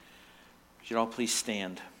Would you all please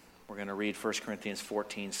stand? We're going to read 1 Corinthians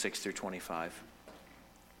 14, 6 through 25.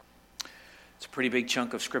 It's a pretty big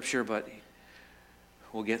chunk of scripture, but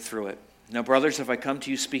we'll get through it. Now, brothers, if I come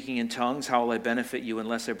to you speaking in tongues, how will I benefit you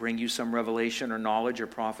unless I bring you some revelation or knowledge or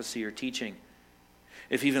prophecy or teaching?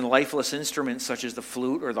 If even lifeless instruments such as the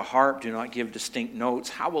flute or the harp do not give distinct notes,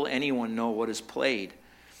 how will anyone know what is played?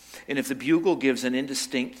 And if the bugle gives an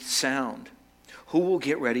indistinct sound, who will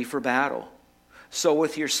get ready for battle? So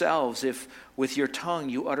with yourselves, if with your tongue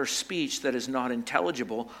you utter speech that is not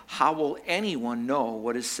intelligible, how will anyone know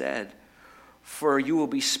what is said? For you will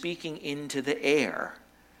be speaking into the air.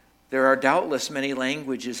 There are doubtless many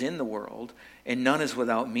languages in the world, and none is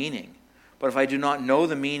without meaning. But if I do not know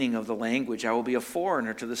the meaning of the language, I will be a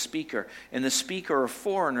foreigner to the speaker, and the speaker a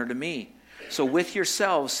foreigner to me. So with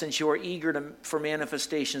yourselves, since you are eager for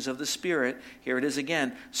manifestations of the Spirit, here it is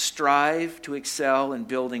again, strive to excel in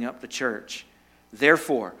building up the church.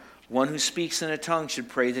 Therefore, one who speaks in a tongue should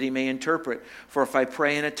pray that he may interpret. For if I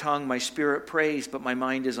pray in a tongue, my spirit prays, but my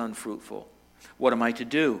mind is unfruitful. What am I to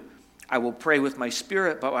do? I will pray with my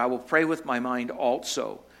spirit, but I will pray with my mind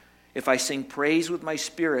also. If I sing praise with my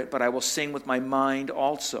spirit, but I will sing with my mind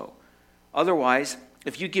also. Otherwise,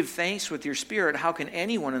 if you give thanks with your spirit, how can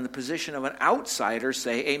anyone in the position of an outsider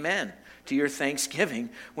say amen to your thanksgiving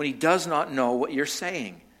when he does not know what you're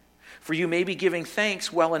saying? For you may be giving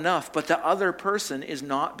thanks well enough, but the other person is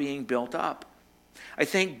not being built up. I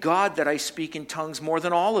thank God that I speak in tongues more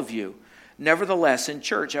than all of you. Nevertheless, in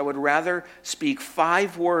church, I would rather speak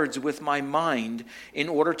 5 words with my mind in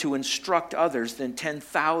order to instruct others than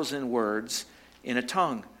 10,000 words in a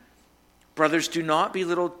tongue. Brothers, do not be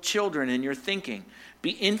little children in your thinking.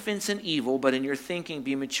 Be infants in evil, but in your thinking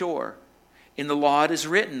be mature. In the law it is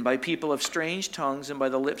written, by people of strange tongues and by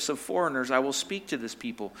the lips of foreigners I will speak to this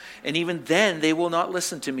people. And even then they will not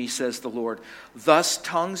listen to me, says the Lord. Thus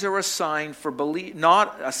tongues are a sign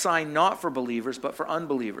not for believers, but for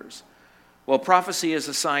unbelievers. Well, prophecy is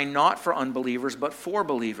a sign not for unbelievers, but for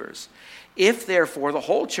believers. If, therefore, the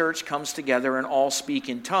whole church comes together and all speak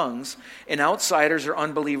in tongues, and outsiders or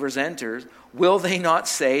unbelievers enter, will they not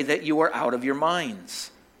say that you are out of your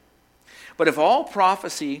minds? But if all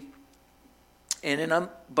prophesy and an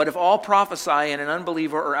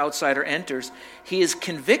unbeliever or outsider enters, he is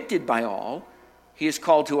convicted by all, he is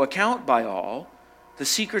called to account by all, the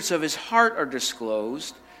secrets of his heart are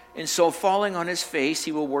disclosed, and so falling on his face,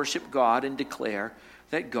 he will worship God and declare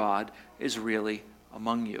that God is really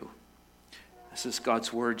among you. This is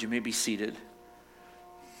God's word. You may be seated.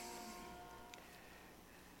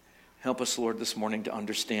 Help us, Lord, this morning to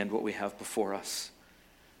understand what we have before us,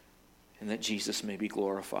 and that Jesus may be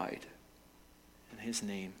glorified. In his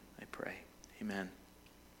name, I pray. Amen.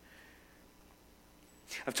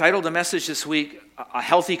 I've titled the message this week, A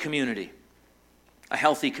Healthy Community. A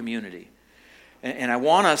Healthy Community. And I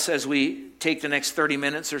want us, as we take the next 30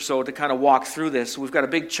 minutes or so, to kind of walk through this. We've got a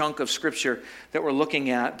big chunk of scripture that we're looking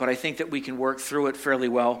at, but I think that we can work through it fairly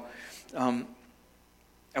well. I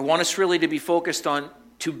want us really to be focused on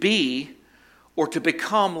to be or to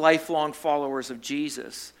become lifelong followers of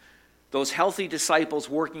Jesus. Those healthy disciples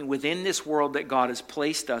working within this world that God has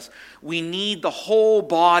placed us. We need the whole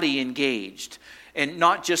body engaged. And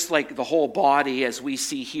not just like the whole body as we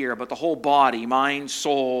see here, but the whole body, mind,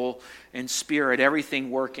 soul, and spirit,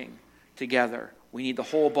 everything working together. We need the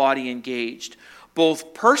whole body engaged,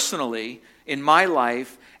 both personally in my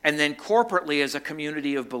life and then corporately as a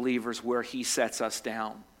community of believers where he sets us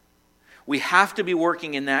down. We have to be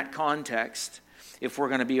working in that context if we're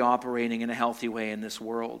going to be operating in a healthy way in this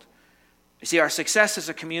world. You see, our success as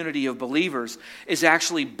a community of believers is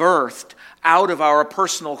actually birthed out of our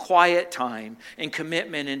personal quiet time and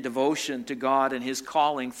commitment and devotion to God and his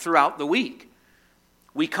calling throughout the week.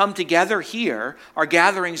 We come together here. Our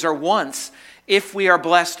gatherings are once, if we are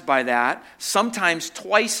blessed by that, sometimes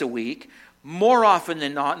twice a week. More often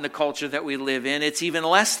than not in the culture that we live in, it's even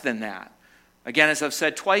less than that. Again, as I've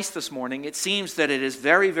said twice this morning, it seems that it is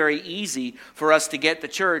very, very easy for us to get to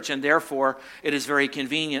church, and therefore it is very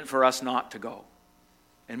convenient for us not to go.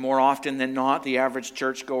 And more often than not, the average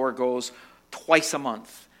churchgoer goes twice a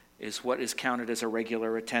month, is what is counted as a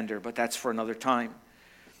regular attender, but that's for another time.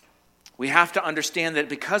 We have to understand that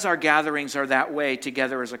because our gatherings are that way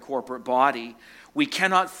together as a corporate body, we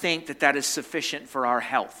cannot think that that is sufficient for our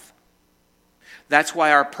health. That's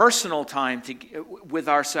why our personal time with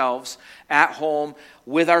ourselves, at home,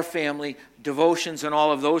 with our family, devotions and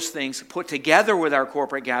all of those things put together with our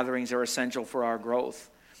corporate gatherings are essential for our growth.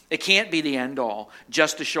 It can't be the end all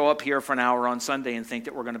just to show up here for an hour on Sunday and think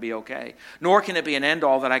that we're going to be okay. Nor can it be an end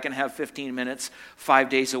all that I can have 15 minutes 5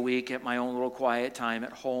 days a week at my own little quiet time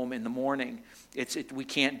at home in the morning. We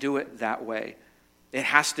can't do it that way. It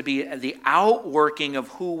has to be the outworking of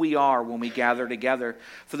who we are when we gather together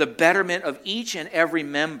for the betterment of each and every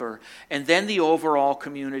member, and then the overall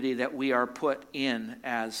community that we are put in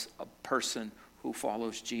as a person who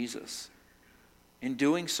follows Jesus. In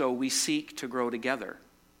doing so, we seek to grow together.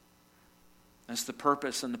 That's the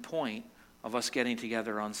purpose and the point of us getting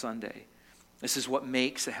together on Sunday. This is what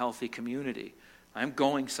makes a healthy community. I'm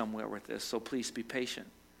going somewhere with this, so please be patient.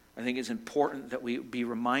 I think it's important that we be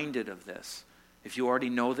reminded of this. If you already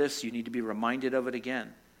know this, you need to be reminded of it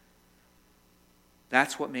again.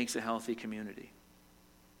 That's what makes a healthy community.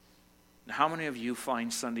 Now, how many of you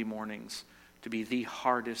find Sunday mornings to be the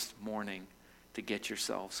hardest morning to get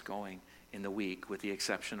yourselves going in the week, with the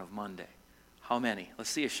exception of Monday? How many? Let's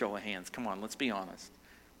see a show of hands. Come on, let's be honest.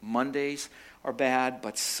 Mondays are bad,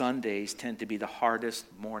 but Sundays tend to be the hardest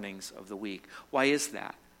mornings of the week. Why is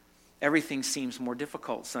that? Everything seems more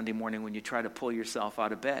difficult Sunday morning when you try to pull yourself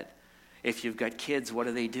out of bed. If you've got kids, what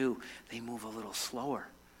do? They move a little slower,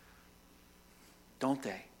 don't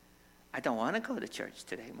they? I don't want to go to church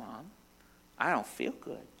today, Mom. I don't feel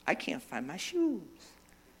good. I can't find my shoes.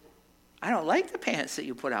 I don't like the pants that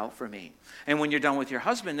you put out for me. And when you're done with your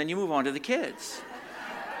husband, then you move on to the kids.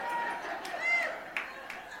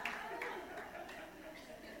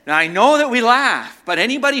 Now, I know that we laugh, but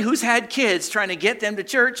anybody who's had kids trying to get them to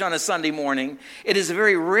church on a Sunday morning, it is a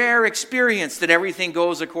very rare experience that everything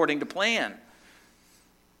goes according to plan.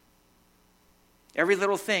 Every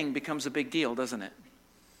little thing becomes a big deal, doesn't it?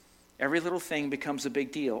 Every little thing becomes a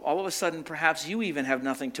big deal. All of a sudden, perhaps you even have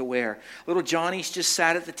nothing to wear. Little Johnny's just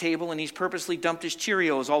sat at the table and he's purposely dumped his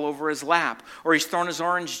Cheerios all over his lap. Or he's thrown his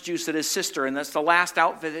orange juice at his sister, and that's the last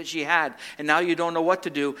outfit that she had. And now you don't know what to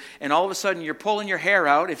do. And all of a sudden, you're pulling your hair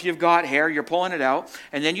out. If you've got hair, you're pulling it out.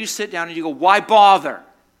 And then you sit down and you go, why bother?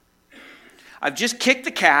 I've just kicked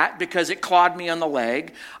the cat because it clawed me on the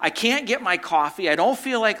leg. I can't get my coffee. I don't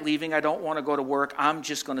feel like leaving. I don't want to go to work. I'm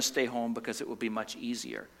just going to stay home because it would be much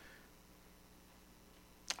easier.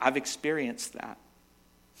 I've experienced that.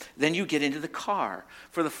 Then you get into the car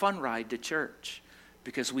for the fun ride to church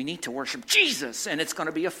because we need to worship Jesus and it's going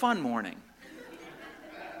to be a fun morning.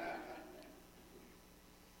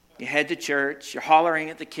 You head to church, you're hollering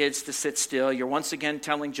at the kids to sit still. You're once again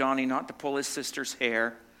telling Johnny not to pull his sister's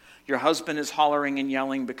hair. Your husband is hollering and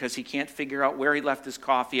yelling because he can't figure out where he left his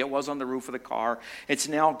coffee. It was on the roof of the car. It's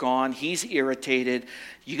now gone. He's irritated.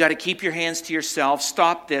 You got to keep your hands to yourself.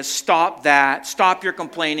 Stop this. Stop that. Stop your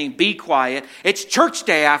complaining. Be quiet. It's church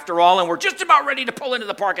day after all, and we're just about ready to pull into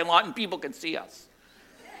the parking lot and people can see us.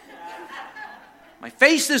 My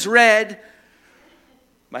face is red.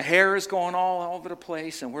 My hair is going all over the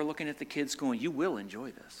place, and we're looking at the kids going, you will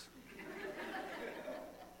enjoy this.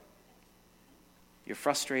 You're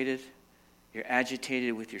frustrated, you're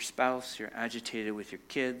agitated with your spouse, you're agitated with your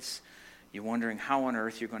kids, you're wondering how on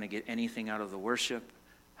earth you're going to get anything out of the worship,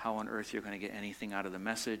 how on earth you're going to get anything out of the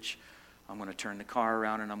message. I'm going to turn the car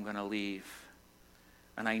around and I'm going to leave.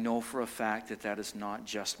 And I know for a fact that that is not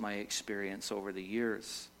just my experience over the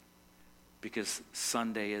years, because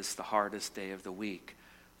Sunday is the hardest day of the week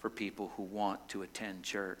for people who want to attend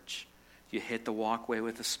church. You hit the walkway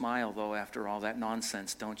with a smile, though, after all that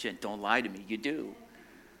nonsense, don't you? Don't lie to me, you do.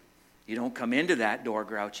 You don't come into that door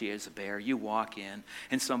grouchy as a bear. You walk in,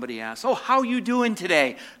 and somebody asks, oh, how you doing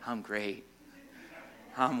today? I'm great.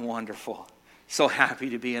 I'm wonderful. So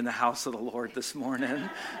happy to be in the house of the Lord this morning.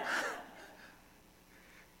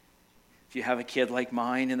 If you have a kid like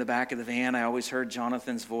mine in the back of the van, I always heard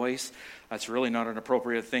Jonathan's voice. That's really not an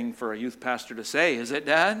appropriate thing for a youth pastor to say, is it,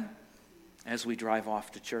 Dad? As we drive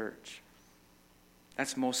off to church.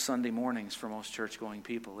 That's most Sunday mornings for most church-going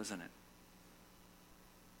people, isn't it?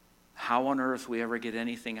 How on earth we ever get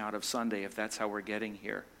anything out of Sunday if that's how we're getting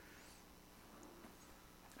here?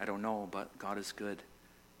 I don't know, but God is good.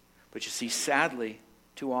 But you see, sadly,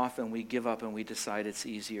 too often we give up and we decide it's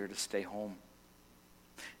easier to stay home.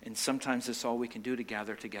 And sometimes that's all we can do to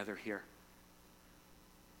gather together here.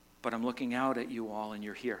 But I'm looking out at you all and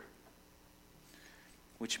you're here.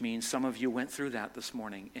 Which means some of you went through that this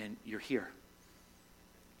morning and you're here.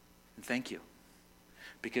 And thank you,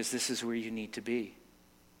 because this is where you need to be.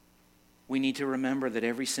 We need to remember that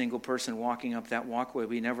every single person walking up that walkway,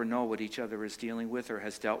 we never know what each other is dealing with or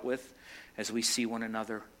has dealt with as we see one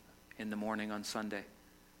another in the morning on Sunday.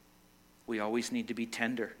 We always need to be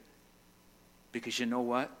tender, because you know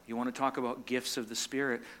what? You want to talk about gifts of the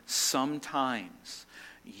Spirit. Sometimes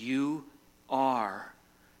you are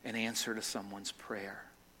an answer to someone's prayer.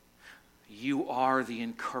 You are the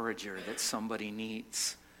encourager that somebody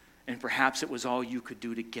needs. And perhaps it was all you could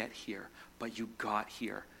do to get here, but you got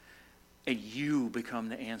here. And you become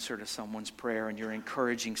the answer to someone's prayer, and you're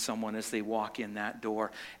encouraging someone as they walk in that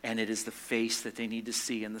door. And it is the face that they need to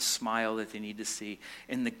see, and the smile that they need to see,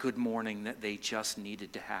 and the good morning that they just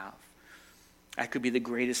needed to have. That could be the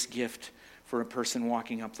greatest gift for a person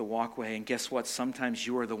walking up the walkway. And guess what? Sometimes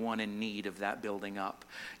you are the one in need of that building up.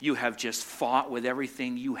 You have just fought with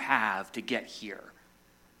everything you have to get here.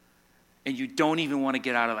 And you don't even want to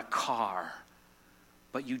get out of the car.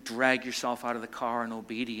 But you drag yourself out of the car in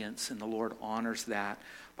obedience, and the Lord honors that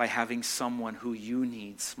by having someone who you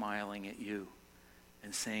need smiling at you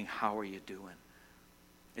and saying, how are you doing?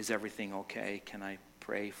 Is everything okay? Can I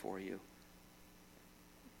pray for you?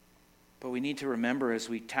 But we need to remember as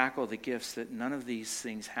we tackle the gifts that none of these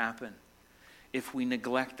things happen if we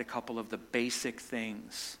neglect a couple of the basic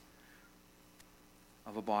things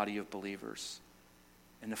of a body of believers.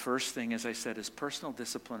 And the first thing, as I said, is personal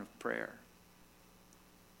discipline of prayer.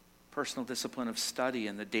 Personal discipline of study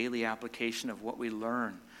and the daily application of what we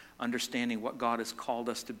learn, understanding what God has called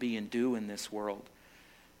us to be and do in this world.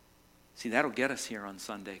 See, that'll get us here on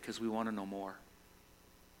Sunday because we want to know more.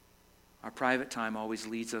 Our private time always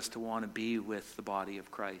leads us to want to be with the body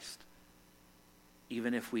of Christ,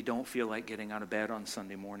 even if we don't feel like getting out of bed on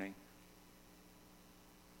Sunday morning.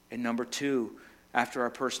 And number two, after our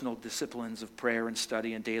personal disciplines of prayer and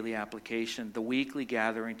study and daily application, the weekly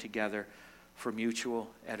gathering together for mutual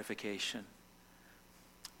edification.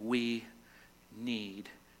 We need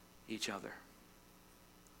each other.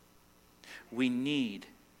 We need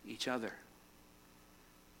each other.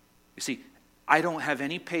 You see, I don't have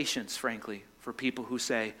any patience, frankly, for people who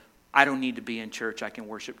say, I don't need to be in church. I can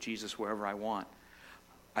worship Jesus wherever I want.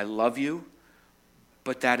 I love you,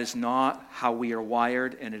 but that is not how we are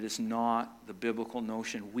wired, and it is not the biblical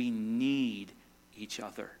notion. We need each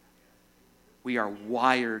other. We are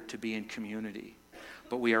wired to be in community,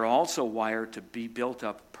 but we are also wired to be built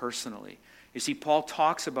up personally. You see, Paul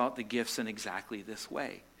talks about the gifts in exactly this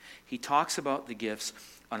way. He talks about the gifts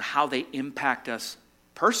on how they impact us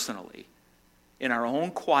personally in our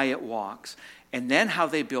own quiet walks, and then how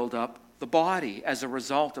they build up the body as a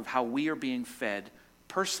result of how we are being fed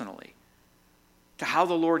personally, to how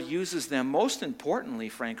the Lord uses them, most importantly,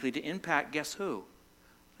 frankly, to impact, guess who?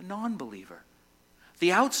 The non-believer,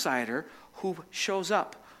 the outsider who shows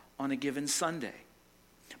up on a given Sunday.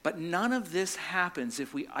 But none of this happens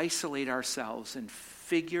if we isolate ourselves and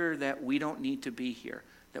figure that we don't need to be here,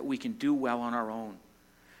 that we can do well on our own.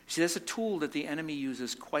 See, that's a tool that the enemy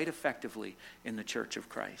uses quite effectively in the Church of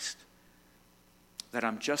Christ. That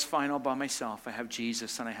I'm just fine all by myself. I have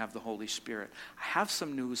Jesus and I have the Holy Spirit. I have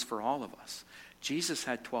some news for all of us. Jesus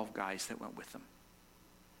had 12 guys that went with him.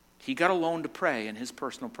 He got alone to pray in his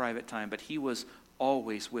personal private time, but he was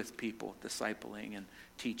always with people, discipling and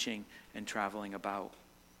teaching and traveling about.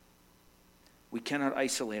 We cannot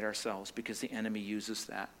isolate ourselves because the enemy uses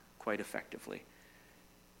that quite effectively.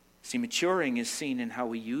 See, maturing is seen in how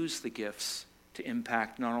we use the gifts to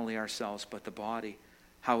impact not only ourselves but the body,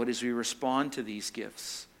 how it is we respond to these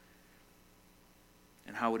gifts,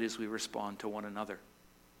 and how it is we respond to one another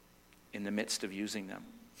in the midst of using them.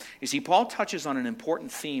 You see, Paul touches on an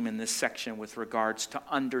important theme in this section with regards to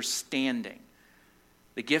understanding.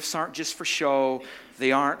 The gifts aren't just for show.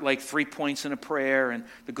 They aren't like 3 points in a prayer and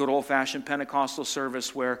the good old-fashioned Pentecostal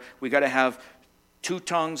service where we got to have 2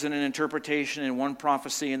 tongues and an interpretation and 1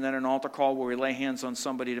 prophecy and then an altar call where we lay hands on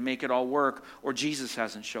somebody to make it all work, or Jesus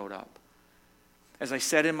hasn't showed up. As I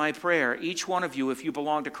said in my prayer, each one of you, if you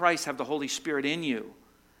belong to Christ, have the Holy Spirit in you.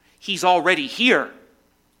 He's already here.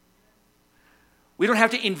 We don't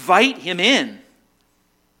have to invite him in.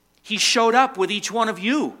 He showed up with each one of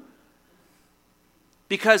you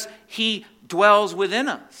because he dwells within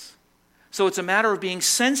us. So it's a matter of being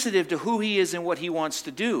sensitive to who he is and what he wants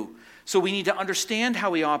to do. So we need to understand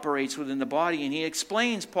how he operates within the body. And he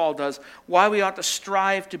explains, Paul does, why we ought to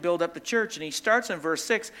strive to build up the church. And he starts in verse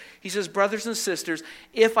 6. He says, brothers and sisters,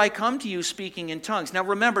 if I come to you speaking in tongues. Now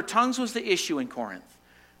remember, tongues was the issue in Corinth.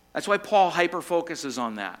 That's why Paul hyper-focuses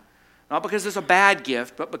on that. Not because it's a bad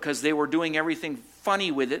gift, but because they were doing everything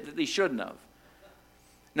funny with it that they shouldn't have.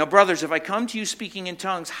 Now, brothers, if I come to you speaking in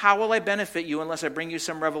tongues, how will I benefit you unless I bring you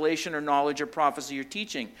some revelation or knowledge or prophecy or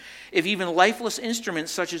teaching? If even lifeless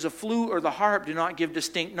instruments such as a flute or the harp do not give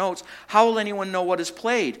distinct notes, how will anyone know what is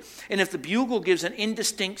played? And if the bugle gives an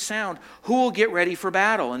indistinct sound, who will get ready for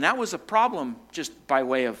battle? And that was a problem, just by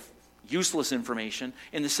way of useless information,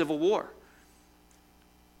 in the Civil War.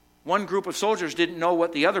 One group of soldiers didn't know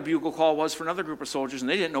what the other bugle call was for another group of soldiers, and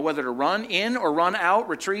they didn't know whether to run in or run out,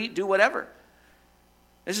 retreat, do whatever.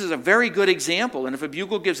 This is a very good example. And if a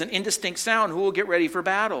bugle gives an indistinct sound, who will get ready for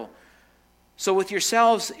battle? So with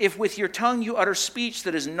yourselves, if with your tongue you utter speech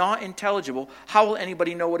that is not intelligible, how will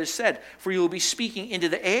anybody know what is said? For you will be speaking into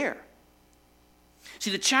the air.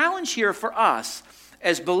 See, the challenge here for us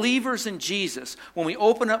as believers in Jesus, when we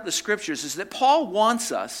open up the Scriptures, is that Paul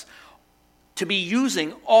wants us to be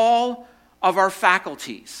using all of our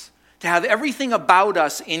faculties, to have everything about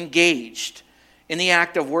us engaged in the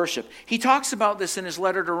act of worship. He talks about this in his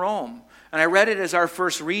letter to Rome, and I read it as our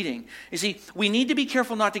first reading. You see, we need to be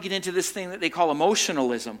careful not to get into this thing that they call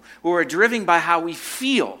emotionalism, where we're driven by how we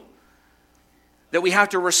feel, that we have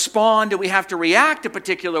to respond, that we have to react a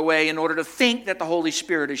particular way in order to think that the Holy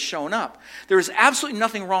Spirit has shown up. There is absolutely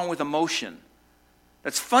nothing wrong with emotion.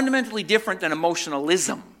 That's fundamentally different than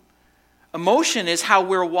emotionalism. Emotion is how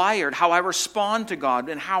we're wired, how I respond to God,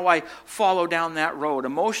 and how I follow down that road.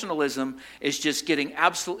 Emotionalism is just getting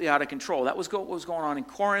absolutely out of control. That was what was going on in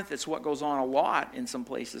Corinth. It's what goes on a lot in some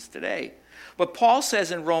places today. But Paul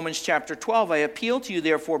says in Romans chapter 12, I appeal to you,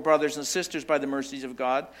 therefore, brothers and sisters, by the mercies of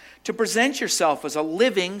God, to present yourself as a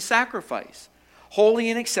living sacrifice, holy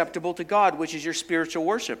and acceptable to God, which is your spiritual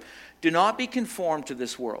worship. Do not be conformed to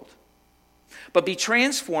this world, but be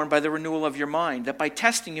transformed by the renewal of your mind, that by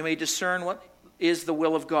testing you may discern what is the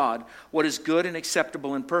will of God, what is good and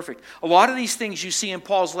acceptable and perfect. A lot of these things you see in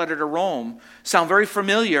Paul's letter to Rome sound very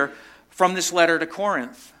familiar from this letter to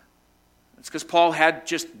Corinth. It's because Paul had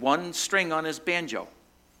just one string on his banjo.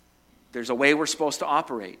 There's a way we're supposed to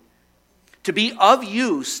operate. To be of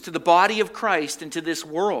use to the body of Christ and to this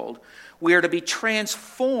world, we are to be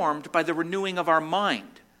transformed by the renewing of our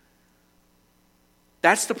mind.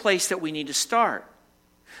 That's the place that we need to start.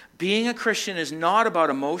 Being a Christian is not about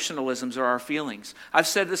emotionalisms or our feelings. I've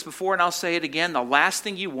said this before and I'll say it again. The last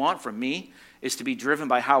thing you want from me is to be driven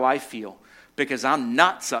by how I feel, because I'm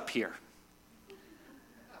nuts up here.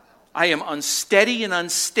 I am unsteady and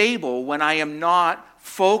unstable when I am not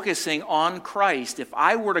focusing on Christ. If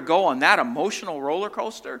I were to go on that emotional roller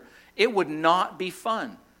coaster, it would not be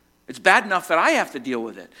fun. It's bad enough that I have to deal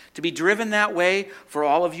with it. To be driven that way for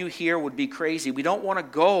all of you here would be crazy. We don't want to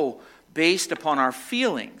go based upon our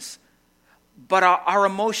feelings. But our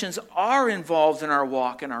emotions are involved in our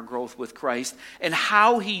walk and our growth with Christ and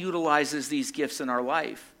how he utilizes these gifts in our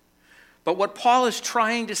life. But what Paul is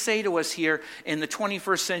trying to say to us here in the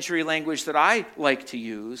 21st century language that I like to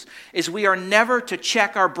use is we are never to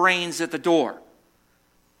check our brains at the door.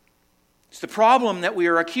 It's the problem that we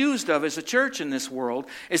are accused of as a church in this world,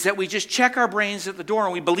 is that we just check our brains at the door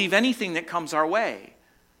and we believe anything that comes our way.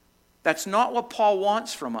 That's not what Paul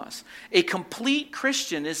wants from us. A complete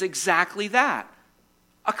Christian is exactly that.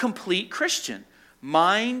 A complete Christian.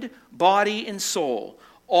 Mind, body, and soul,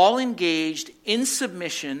 all engaged in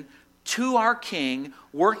submission to our King,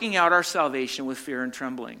 working out our salvation with fear and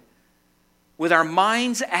trembling. With our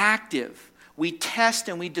minds active, we test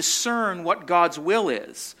and we discern what God's will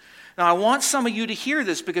is. Now, I want some of you to hear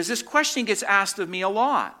this because this question gets asked of me a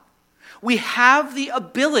lot. We have the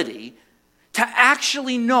ability to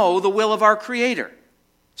actually know the will of our Creator.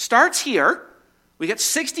 Starts here. We get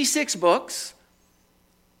 66 books.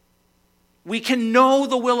 We can know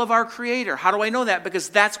the will of our Creator. How do I know that? Because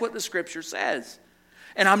that's what the Scripture says.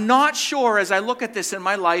 And I'm not sure, as I look at this in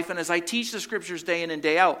my life and as I teach the Scriptures day in and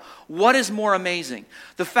day out, what is more amazing?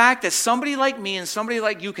 The fact that somebody like me and somebody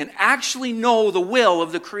like you can actually know the will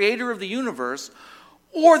of the Creator of the universe,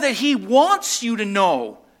 or that he wants you to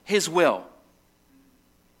know his will.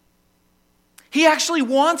 He actually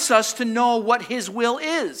wants us to know what his will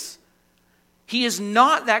is. He is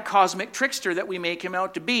not that cosmic trickster that we make him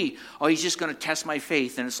out to be. Oh, he's just going to test my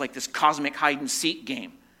faith, and it's like this cosmic hide-and-seek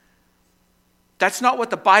game. That's not what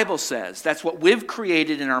the Bible says. That's what we've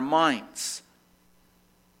created in our minds.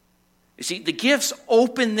 You see, the gifts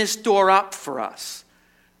open this door up for us.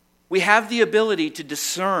 We have the ability to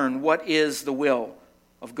discern what is the will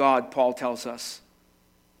of God, Paul tells us.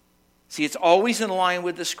 See, it's always in line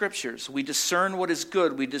with the Scriptures. We discern what is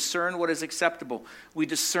good. We discern what is acceptable. We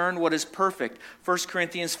discern what is perfect. 1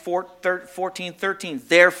 Corinthians 14:13.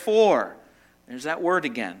 Therefore, there's that word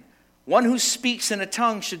again. One who speaks in a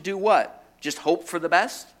tongue should do what? Just hope for the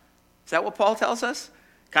best? Is that what Paul tells us?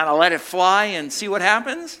 Kind of let it fly and see what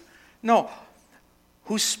happens? No.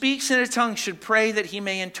 Who speaks in a tongue should pray that he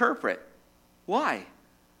may interpret. Why?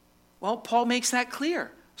 Well, Paul makes that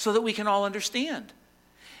clear so that we can all understand.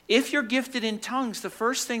 If you're gifted in tongues, the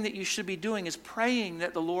first thing that you should be doing is praying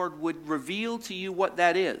that the Lord would reveal to you what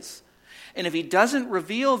that is. And if he doesn't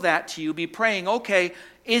reveal that to you, be praying, okay,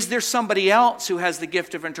 is there somebody else who has the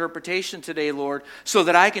gift of interpretation today, Lord, so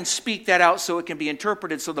that I can speak that out so it can be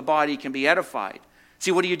interpreted so the body can be edified?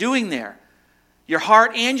 See, what are you doing there? Your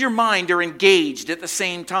heart and your mind are engaged at the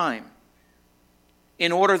same time.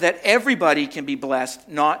 in order that everybody can be blessed,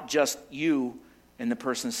 not just you and the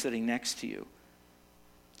person sitting next to you.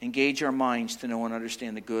 Engage our minds to know and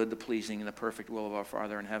understand the good, the pleasing, and the perfect will of our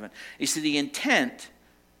Father in heaven. You see, the intent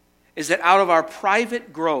is that out of our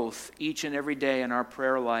private growth each and every day in our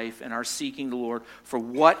prayer life and our seeking the Lord for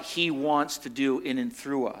what He wants to do in and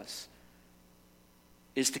through us,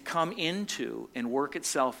 is to come into and work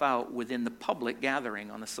itself out within the public gathering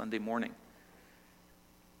on a Sunday morning.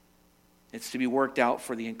 It's to be worked out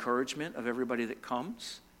for the encouragement of everybody that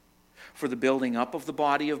comes, for the building up of the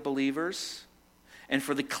body of believers, and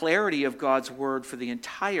for the clarity of God's word for the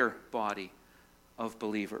entire body of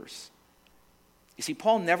believers. You see,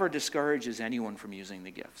 Paul never discourages anyone from using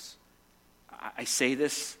the gifts. I say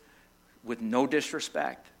this with no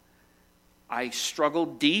disrespect. I struggle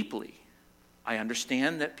deeply. I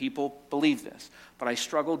understand that people believe this, but I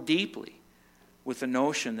struggle deeply with the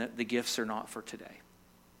notion that the gifts are not for today.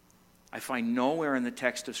 I find nowhere in the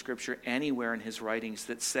text of Scripture, anywhere in his writings,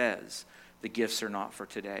 that says the gifts are not for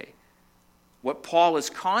today. What Paul is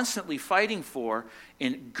constantly fighting for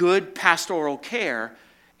in good pastoral care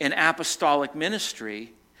and apostolic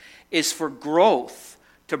ministry is for growth,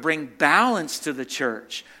 to bring balance to the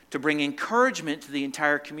church, to bring encouragement to the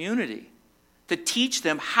entire community, to teach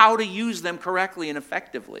them how to use them correctly and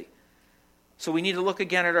effectively. So we need to look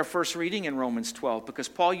again at our first reading in Romans 12, because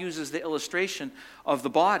Paul uses the illustration of the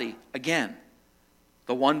body again.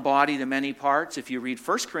 The one body, the many parts. If you read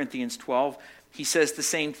 1 Corinthians 12, he says the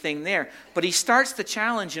same thing there. But he starts the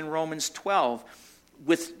challenge in Romans 12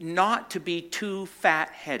 with not to be too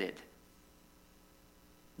fat-headed.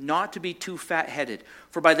 Not to be too fat-headed.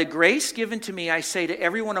 For by the grace given to me, I say to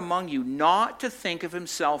everyone among you, not to think of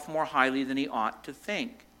himself more highly than he ought to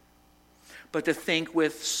think, but to think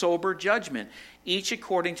with sober judgment, each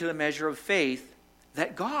according to the measure of faith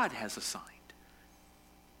that God has assigned.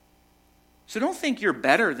 So don't think you're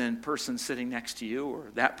better than the person sitting next to you or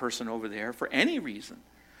that person over there for any reason,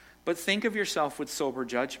 but think of yourself with sober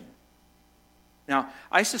judgment. Now,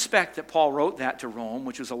 I suspect that Paul wrote that to Rome,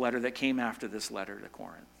 which was a letter that came after this letter to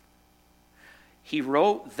Corinth. He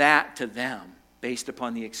wrote that to them based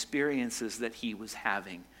upon the experiences that he was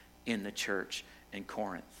having in the church in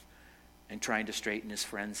Corinth and trying to straighten his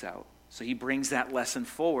friends out. So he brings that lesson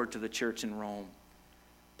forward to the church in Rome.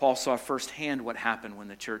 Paul saw firsthand what happened when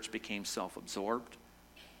the church became self-absorbed,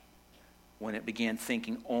 when it began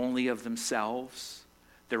thinking only of themselves,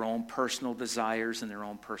 their own personal desires and their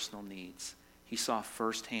own personal needs. He saw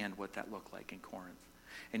firsthand what that looked like in Corinth.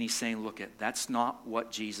 And he's saying, look, that's not what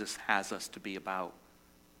Jesus has us to be about.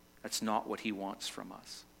 That's not what he wants from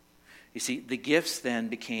us. You see, the gifts then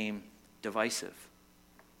became divisive.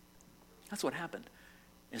 That's what happened.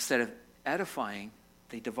 Instead of edifying,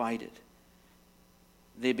 they divided.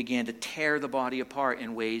 They began to tear the body apart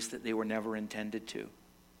in ways that they were never intended to.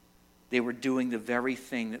 They were doing the very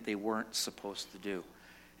thing that they weren't supposed to do.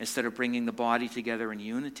 Instead of bringing the body together in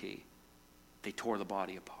unity, they tore the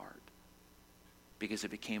body apart because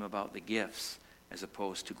it became about the gifts as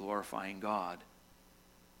opposed to glorifying God,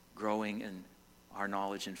 growing in our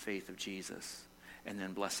knowledge and faith of Jesus, and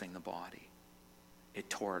then blessing the body. It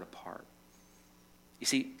tore it apart. You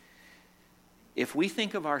see, if we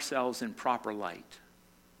think of ourselves in proper light,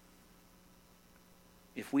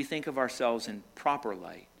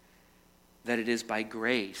 that it is by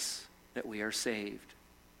grace that we are saved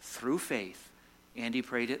through faith. Andy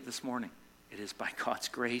prayed it this morning. It is by God's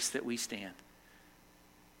grace that we stand.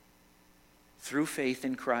 Through faith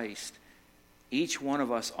in Christ, each one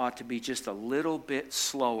of us ought to be just a little bit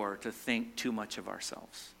slower to think too much of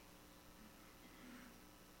ourselves.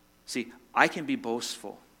 See, I can be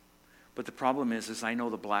boastful, but the problem is I know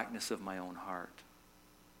the blackness of my own heart.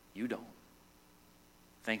 You don't.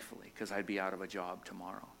 Thankfully, because I'd be out of a job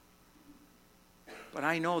tomorrow. But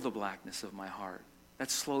I know the blackness of my heart.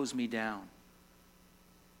 That slows me down.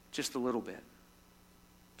 Just a little bit.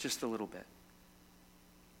 Just a little bit.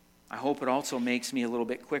 I hope it also makes me a little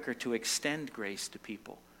bit quicker to extend grace to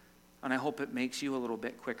people. And I hope it makes you a little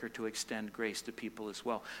bit quicker to extend grace to people as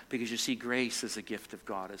well. Because you see, grace is a gift of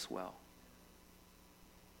God as well.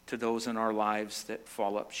 To those in our lives that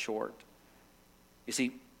fall up short. You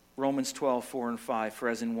see, Romans 12, 4 and 5, for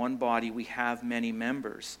as in one body we have many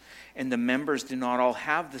members, and the members do not all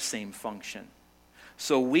have the same function.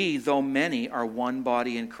 So we, though many, are one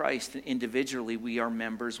body in Christ, and individually we are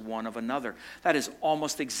members one of another. That is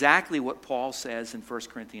almost exactly what Paul says in 1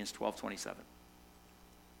 Corinthians 12, 27.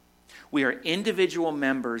 We are individual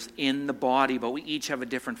members in the body, but we each have a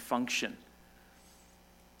different function.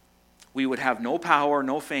 We would have no power,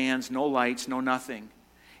 no fans, no lights, no nothing,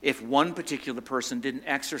 if one particular person didn't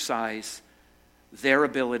exercise their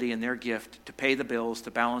ability and their gift to pay the bills,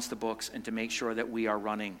 to balance the books, and to make sure that we are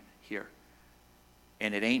running here.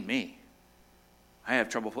 And it ain't me. I have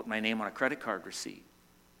trouble putting my name on a credit card receipt.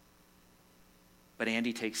 But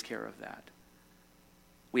Andy takes care of that.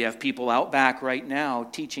 We have people out back right now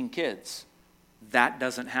teaching kids. That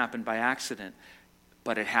doesn't happen by accident,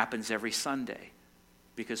 but it happens every Sunday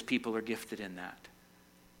because people are gifted in that.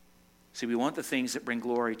 See, we want the things that bring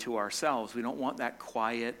glory to ourselves. We don't want that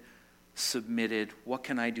quiet, submitted, what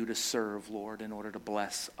can I do to serve, Lord, in order to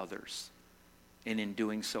bless others? And in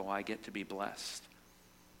doing so, I get to be blessed.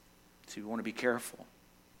 So we want to be careful.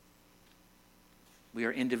 We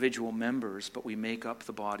are individual members, but we make up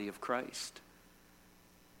the body of Christ.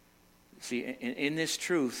 See, in this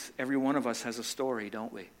truth, every one of us has a story,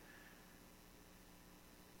 don't we?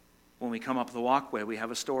 When we come up the walkway, we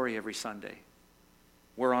have a story every Sunday.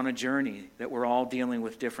 We're on a journey that we're all dealing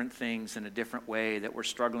with different things in a different way that we're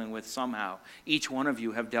struggling with somehow. Each one of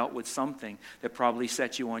you have dealt with something that probably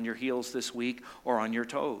set you on your heels this week or on your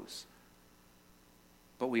toes.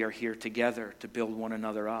 But we are here together to build one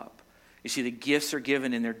another up. You see, the gifts are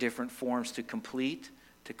given in their different forms to complete,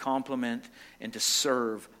 to complement, and to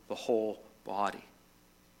serve the whole body.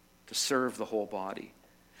 To serve the whole body.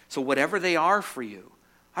 So whatever they are for you,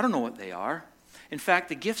 I don't know what they are. In fact,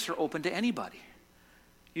 the gifts are open to anybody.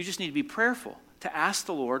 You just need to be prayerful to ask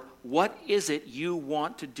the Lord, what is it you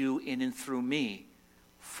want to do in and through me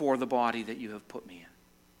for the body that you have put me in?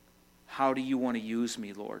 How do you want to use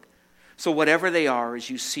me, Lord? So whatever they are, as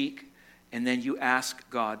you seek, and then you ask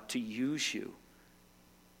God to use you.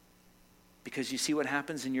 Because you see what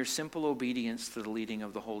happens in your simple obedience to the leading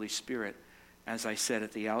of the Holy Spirit. As I said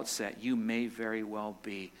at the outset, you may very well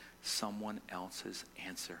be someone else's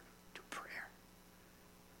answer to prayer.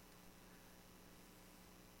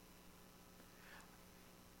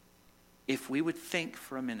 If we would think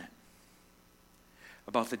for a minute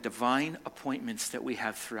about the divine appointments that we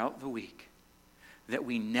have throughout the week, that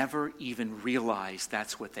we never even realize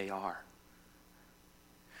that's what they are.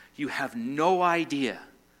 You have no idea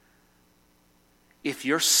if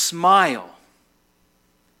your smile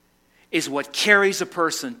is what carries a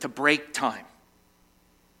person to break time,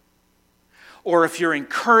 or if your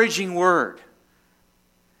encouraging word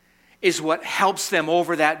is what helps them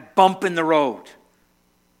over that bump in the road,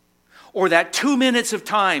 or that 2 minutes of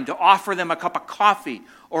time to offer them a cup of coffee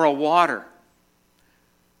or a water.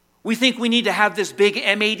 We think we need to have this big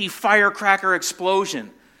M80 firecracker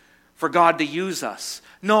explosion for God to use us.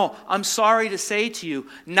 No, I'm sorry to say to you,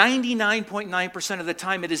 99.9% of the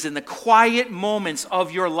time it is in the quiet moments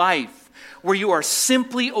of your life where you are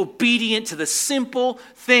simply obedient to the simple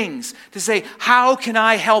things to say, how can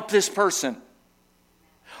I help this person?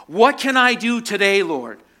 What can I do today,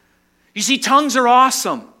 Lord? You see, tongues are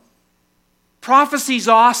awesome. Prophecy's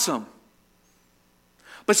awesome.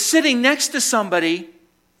 But sitting next to somebody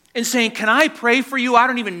and saying, can I pray for you? I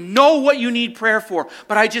don't even know what you need prayer for,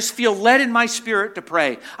 but I just feel led in my spirit to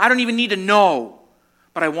pray. I don't even need to know,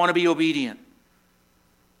 but I want to be obedient.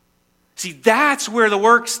 See, that's where the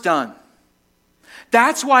work's done.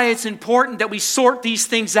 That's why it's important that we sort these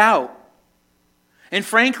things out. And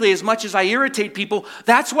frankly, as much as I irritate people,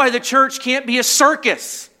 that's why the church can't be a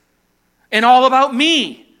circus and all about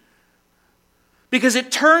me. Because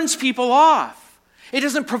it turns people off. It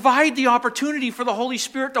doesn't provide the opportunity for the Holy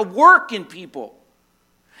Spirit to work in people.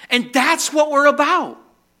 And that's what we're about.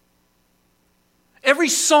 Every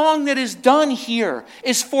song that is done here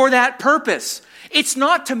is for that purpose. It's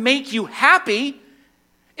not to make you happy.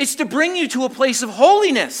 It's to bring you to a place of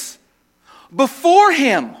holiness before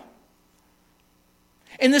Him.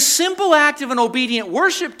 And the simple act of an obedient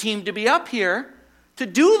worship team to be up here to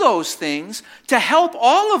do those things, to help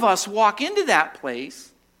all of us walk into that place,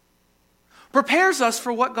 prepares us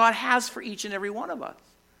for what God has for each and every one of us.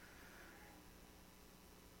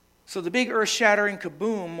 So the big earth-shattering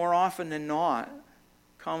kaboom, more often than not,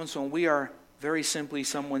 comes when we are very simply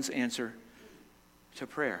someone's answer to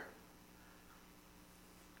prayer.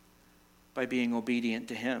 By being obedient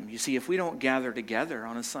to Him. You see, if we don't gather together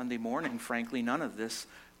on a Sunday morning, frankly, none of this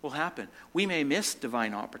will happen. We may miss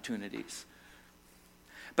divine opportunities.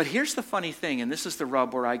 But here's the funny thing, and this is the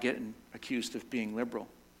rub where I get accused of being liberal.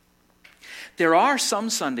 There are some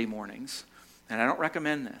Sunday mornings, and I don't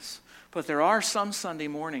recommend this, but there are some Sunday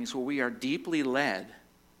mornings where we are deeply led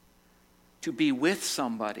to be with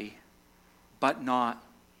somebody, but not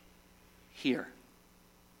here.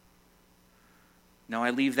 Now,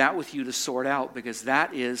 I leave that with you to sort out because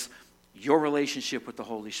that is your relationship with the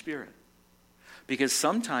Holy Spirit. Because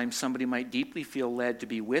sometimes somebody might deeply feel led to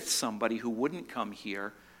be with somebody who wouldn't come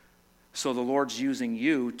here, so the Lord's using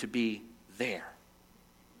you to be there.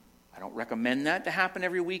 I don't recommend that to happen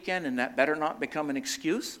every weekend, and that better not become an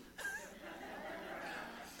excuse.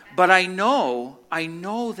 But I know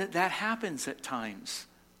that happens at times.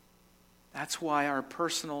 That's why our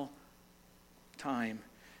personal time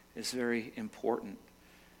is very important.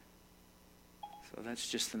 So that's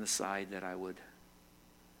just an aside that I would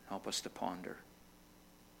help us to ponder.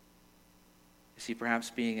 You see, perhaps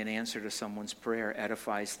being an answer to someone's prayer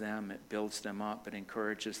edifies them, it builds them up, it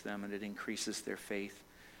encourages them, and it increases their faith.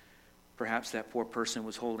 Perhaps that poor person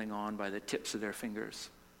was holding on by the tips of their fingers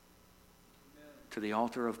to the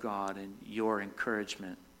altar of God, and your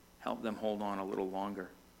encouragement helped them hold on a little longer.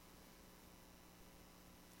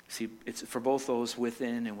 See, it's for both those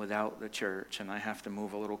within and without the church, and I have to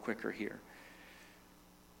move a little quicker here.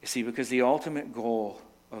 You see, because the ultimate goal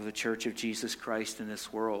of the Church of Jesus Christ in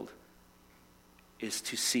this world is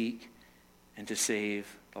to seek and to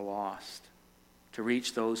save the lost, to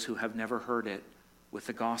reach those who have never heard it with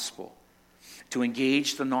the gospel, to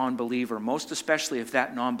engage the non-believer, most especially if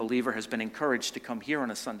that non-believer has been encouraged to come here on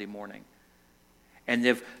a Sunday morning. And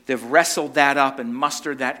they've wrestled that up and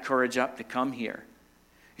mustered that courage up to come here.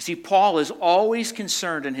 You see, Paul is always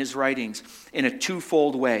concerned in his writings in a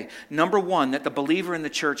twofold way. Number one, that the believer in the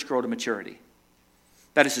church grow to maturity.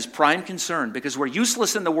 That is his prime concern, because we're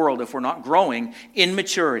useless in the world if we're not growing in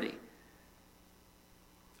maturity.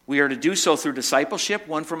 We are to do so through discipleship,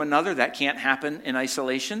 one from another. That can't happen in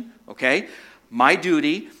isolation, okay? My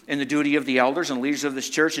duty and the duty of the elders and leaders of this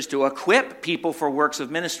church is to equip people for works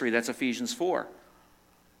of ministry. That's Ephesians 4.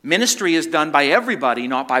 Ministry is done by everybody,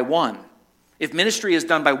 not by one. If ministry is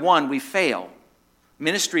done by one, we fail.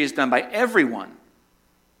 Ministry is done by everyone.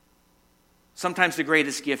 Sometimes the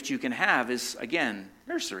greatest gift you can have is, again,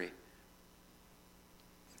 nursery.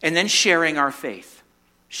 And then sharing our faith.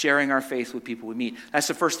 Sharing our faith with people we meet. That's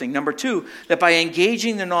the first thing. Number two, that by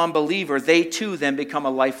engaging the non-believer, they too then become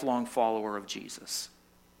a lifelong follower of Jesus.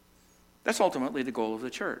 That's ultimately the goal of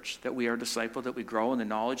the church, that we are discipled, that we grow in the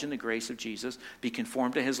knowledge and the grace of Jesus, be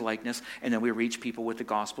conformed to his likeness, and then we reach people with the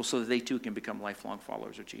gospel so that they too can become lifelong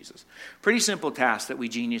followers of Jesus. Pretty simple task that we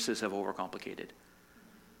geniuses have overcomplicated.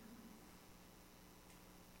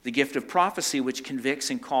 The gift of prophecy, which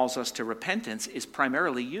convicts and calls us to repentance, is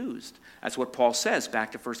primarily used. That's what Paul says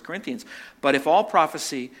back to 1 Corinthians. But if all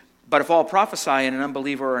prophesy and an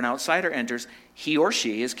unbeliever or an outsider enters, he or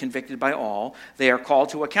she is convicted by all. They are called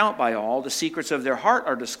to account by all. The secrets of their heart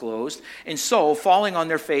are disclosed. And so, falling on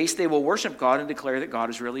their face, they will worship God and declare that God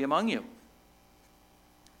is really among you.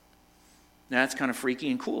 Now, that's kind of freaky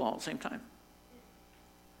and cool all at the same time.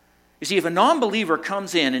 You see, if a non-believer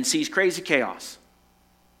comes in and sees crazy chaos,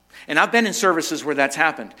 and I've been in services where that's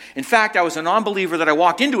happened. In fact, I was a non-believer that I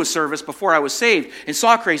walked into a service before I was saved and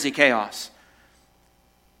saw crazy chaos.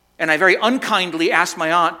 And I very unkindly asked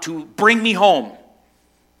my aunt to bring me home.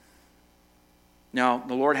 Now,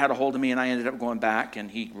 the Lord had a hold of me and I ended up going back,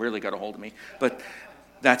 and he really got a hold of me. But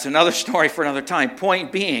that's another story for another time.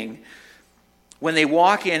 Point being, when they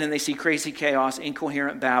walk in and they see crazy chaos,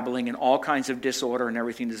 incoherent babbling, and all kinds of disorder and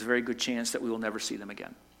everything, there's a very good chance that we will never see them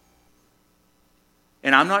again.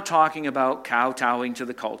 And I'm not talking about kowtowing to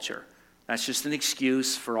the culture. That's just an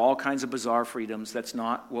excuse for all kinds of bizarre freedoms. That's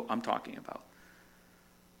not what I'm talking about.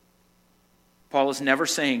 Paul is never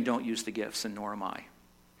saying don't use the gifts, and nor am I.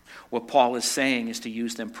 What Paul is saying is to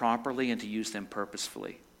use them properly and to use them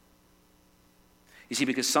purposefully. You see,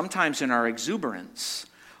 because sometimes in our exuberance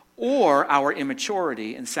or our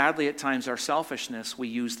immaturity, and sadly at times our selfishness, we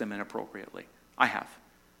use them inappropriately. I have.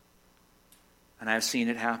 And I've seen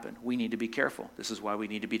it happen. We need to be careful. This is why we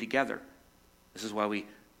need to be together. This is why we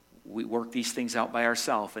work these things out by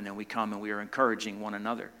ourselves, and then we come and we are encouraging one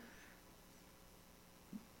another.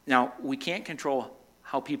 Now, we can't control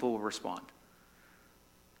how people will respond.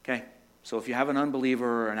 Okay? So if you have an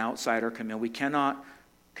unbeliever or an outsider come in, we cannot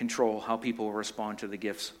control how people will respond to the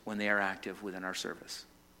gifts when they are active within our service.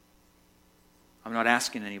 I'm not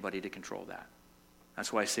asking anybody to control that.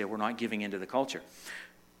 That's why I say we're not giving into the culture.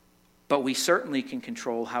 But we certainly can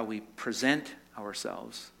control how we present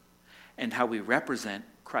ourselves and how we represent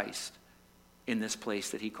Christ in this place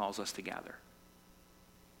that he calls us to gather.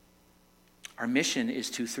 Our mission is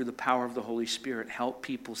to, through the power of the Holy Spirit, help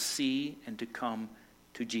people see and to come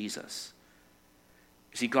to Jesus.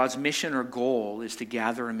 You see, God's mission or goal is to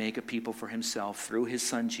gather and make a people for himself through his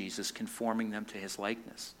Son Jesus, conforming them to his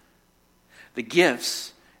likeness. The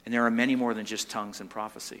gifts, and there are many more than just tongues and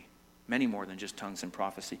prophecy. Many more than just tongues and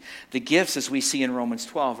prophecy. The gifts, as we see in Romans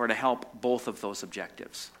 12, are to help both of those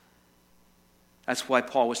objectives. That's why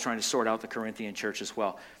Paul was trying to sort out the Corinthian church as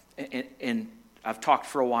well. And I've talked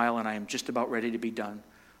for a while, and I am just about ready to be done.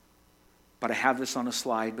 but I have this on a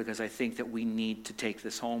slide because I think that we need to take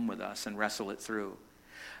this home with us and wrestle it through.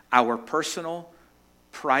 Our personal,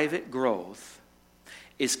 private growth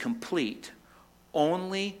is complete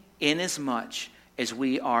only inasmuch as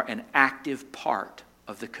we are an active part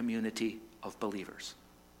of the community of believers.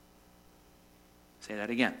 Say that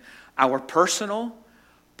again. Our personal,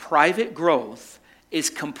 private growth is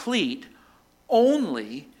complete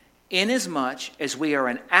only inasmuch as we are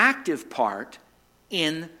an active part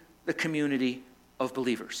in the community of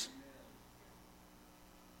believers.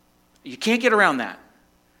 You can't get around that.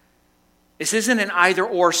 This isn't an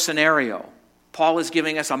either-or scenario. Paul is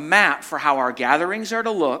giving us a map for how our gatherings are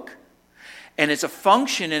to look, and it's a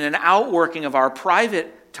function and an outworking of our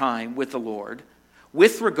private time with the Lord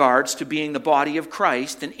with regards to being the body of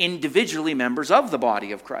Christ and individually members of the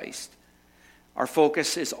body of Christ. Our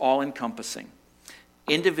focus is all-encompassing.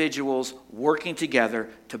 Individuals working together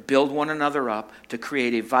to build one another up, to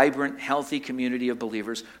create a vibrant, healthy community of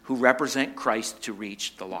believers who represent Christ to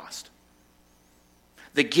reach the lost.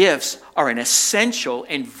 The gifts are an essential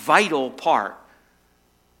and vital part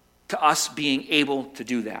to us being able to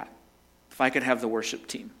do that. If I could have the worship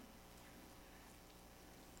team.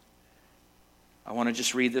 I want to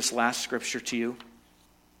just read this last scripture to you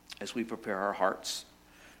as we prepare our hearts.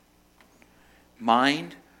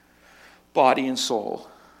 Mind, body, and soul.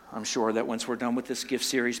 I'm sure that once we're done with this gift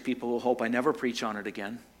series, people will hope I never preach on it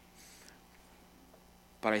again.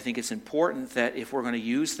 But I think it's important that if we're going to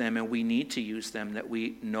use them, and we need to use them, that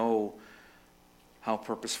we know how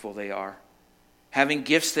purposeful they are. Having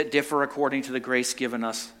gifts that differ according to the grace given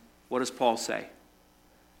us, what does Paul say?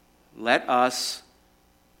 Let us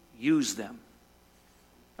use them.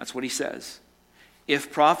 That's what he says.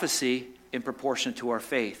 If prophecy, in proportion to our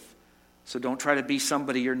faith. So don't try to be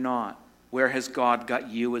somebody you're not. Where has God got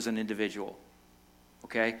you as an individual?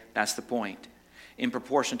 Okay? That's the point. In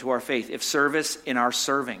proportion to our faith. If service, in our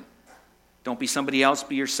serving. Don't be somebody else,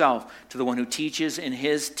 be yourself. To the one who teaches in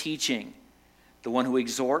his teaching. The one who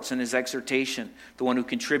exhorts in his exhortation. The one who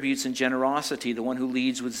contributes in generosity. The one who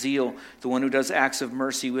leads with zeal. The one who does acts of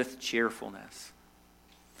mercy with cheerfulness.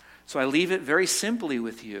 So I leave it very simply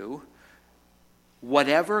with you.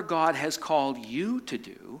 Whatever God has called you to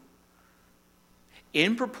do,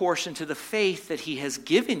 in proportion to the faith that he has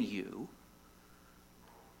given you,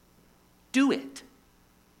 do it.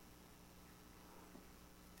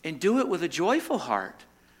 And do it with a joyful heart.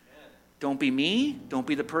 Don't be me. Don't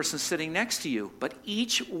be the person sitting next to you. But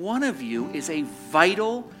each one of you is a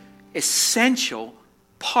vital, essential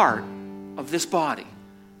part of this body.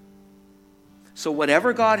 So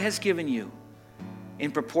whatever God has given you,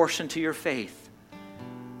 in proportion to your faith,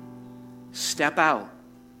 step out.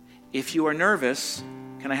 If you are nervous,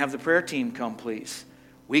 can I have the prayer team come, please?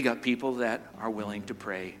 We got people that are willing to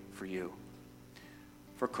pray for you.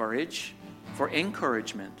 For courage, for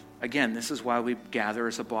encouragement. Again, this is why we gather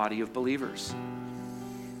as a body of believers.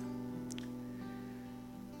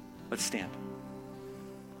 Let's stand.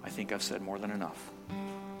 I think I've said more than enough.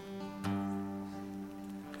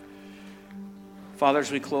 Father,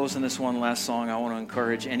 as we close in this one last song, I want to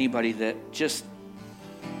encourage anybody that just,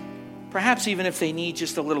 perhaps even if they need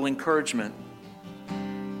just a little encouragement,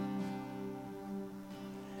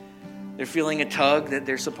 they're feeling a tug that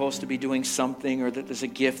they're supposed to be doing something, or that there's a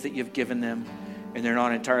gift that you've given them and they're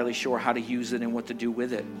not entirely sure how to use it and what to do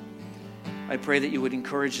with it. I pray that you would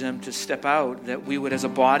encourage them to step out, that we would as a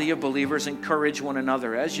body of believers encourage one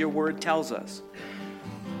another, as your word tells us,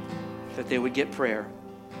 that they would get prayer.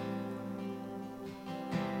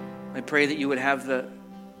 I pray that you would have the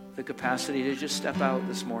capacity to just step out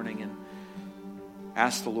this morning and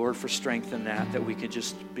ask the Lord for strength in that we could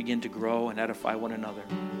just begin to grow and edify one another.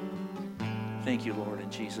 Thank you, Lord,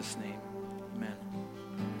 in Jesus' name.